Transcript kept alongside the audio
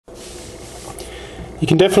you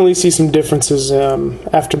can definitely see some differences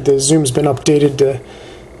after the Xoom's been updated to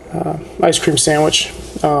ice cream sandwich.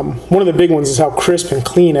 One of the big ones is how crisp and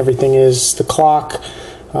clean everything is. The clock,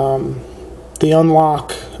 the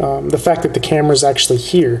unlock, the fact that the camera's actually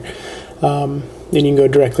here, and you can go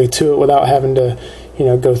directly to it without having to,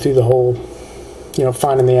 go through the whole,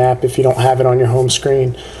 finding the app if you don't have it on your home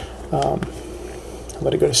screen.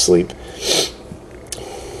 Let it go to sleep.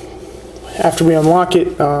 After we unlock it,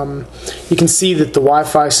 you can see that the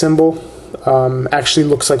Wi-Fi symbol actually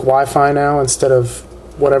looks like Wi-Fi now instead of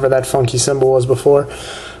whatever that funky symbol was before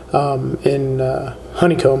in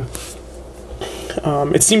Honeycomb.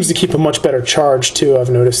 It seems to keep a much better charge too, I've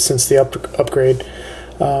noticed, since the upgrade.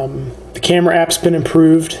 The camera app's been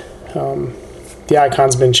improved. The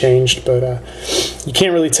icon's been changed, but you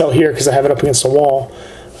can't really tell here because I have it up against a wall.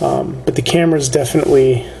 But the camera's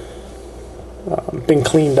definitely been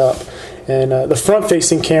cleaned up. And the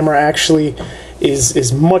front-facing camera actually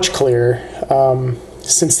is much clearer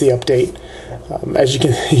since the update. As you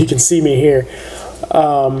can see me here.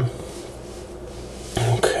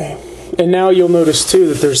 Okay, and now you'll notice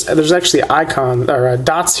too that there's actually icons or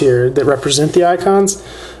dots here that represent the icons.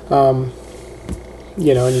 And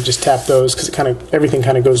you just tap those because everything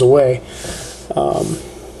kind of goes away.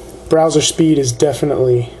 Browser speed is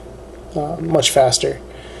definitely much faster.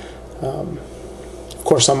 Of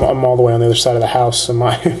course, I'm all the way on the other side of the house, so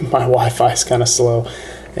my Wi-Fi is kind of slow,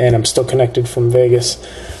 and I'm still connected from Vegas,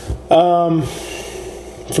 from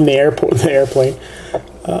the airplane.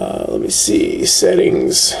 Let me see,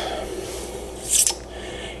 settings.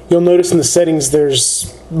 You'll notice in the settings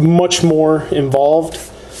there's much more involved,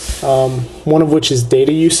 one of which is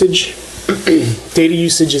data usage. Data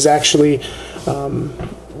usage is actually,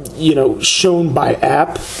 shown by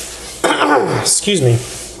app. Excuse me.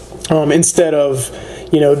 Instead of,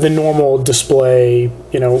 the normal display,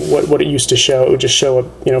 what it used to show. It would just show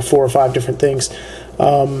up, 4 or 5 different things.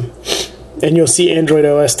 And you'll see Android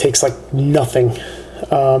OS takes like nothing.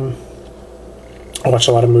 I watch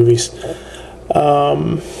a lot of movies.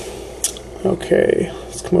 Okay,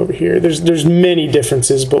 let's come over here. There's many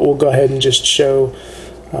differences, but we'll go ahead and just show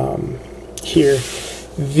here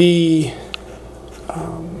the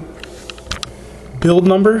build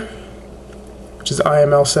number, which is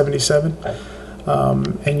IML77,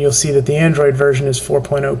 and you'll see that the Android version is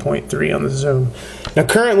 4.0.3 on the Xoom. Now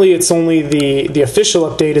currently it's only the official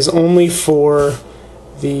update is only for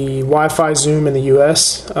the Wi-Fi Xoom in the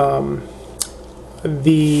US.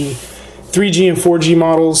 The 3G and 4G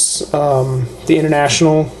models, the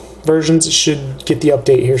international versions, should get the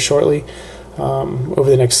update here shortly, over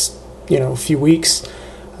the next few weeks.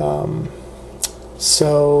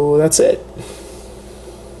 So that's it.